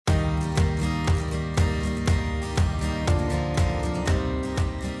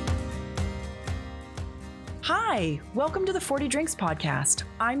Hi, welcome to the 40 Drinks podcast.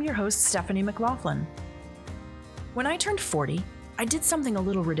 I'm your host, Stephanie McLaughlin. When I turned 40, I did something a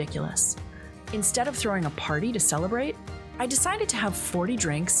little ridiculous. Instead of throwing a party to celebrate, I decided to have 40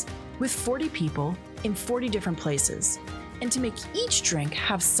 drinks with 40 people in 40 different places, and to make each drink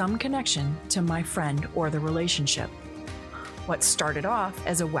have some connection to my friend or the relationship. What started off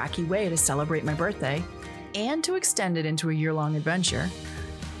as a wacky way to celebrate my birthday and to extend it into a year-long adventure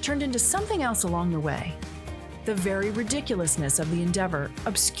turned into something else along the way. The very ridiculousness of the endeavor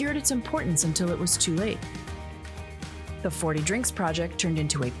obscured its importance until it was too late. The 40 Drinks Project turned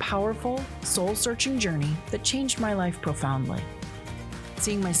into a powerful, soul-searching journey that changed my life profoundly.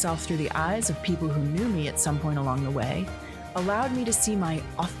 Seeing myself through the eyes of people who knew me at some point along the way allowed me to see my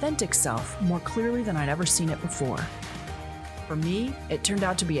authentic self more clearly than I'd ever seen it before. For me, it turned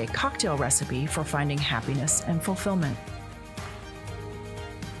out to be a cocktail recipe for finding happiness and fulfillment.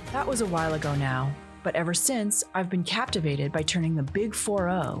 That was a while ago now, but ever since, I've been captivated by turning the big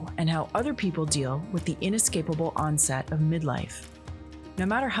 4-0 and how other people deal with the inescapable onset of midlife. No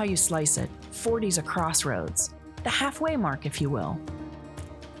matter how you slice it, 40's a crossroads, the halfway mark, if you will.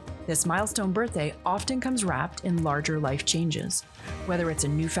 This milestone birthday often comes wrapped in larger life changes, whether it's a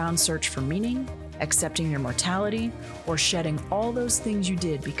newfound search for meaning, accepting your mortality, or shedding all those things you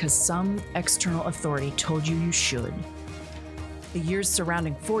did because some external authority told you you should. The years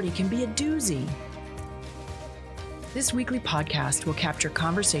surrounding 40 can be a doozy. This weekly podcast will capture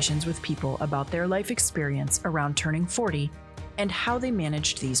conversations with people about their life experience around turning 40 and how they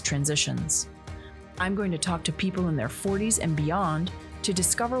managed these transitions. I'm going to talk to people in their 40s and beyond to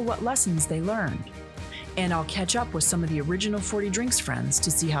discover what lessons they learned. And I'll catch up with some of the original 40 Drinks friends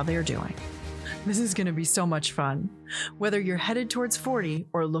to see how they're doing. This is going to be so much fun. Whether you're headed towards 40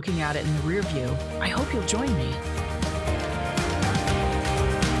 or looking at it in the rear view, I hope you'll join me.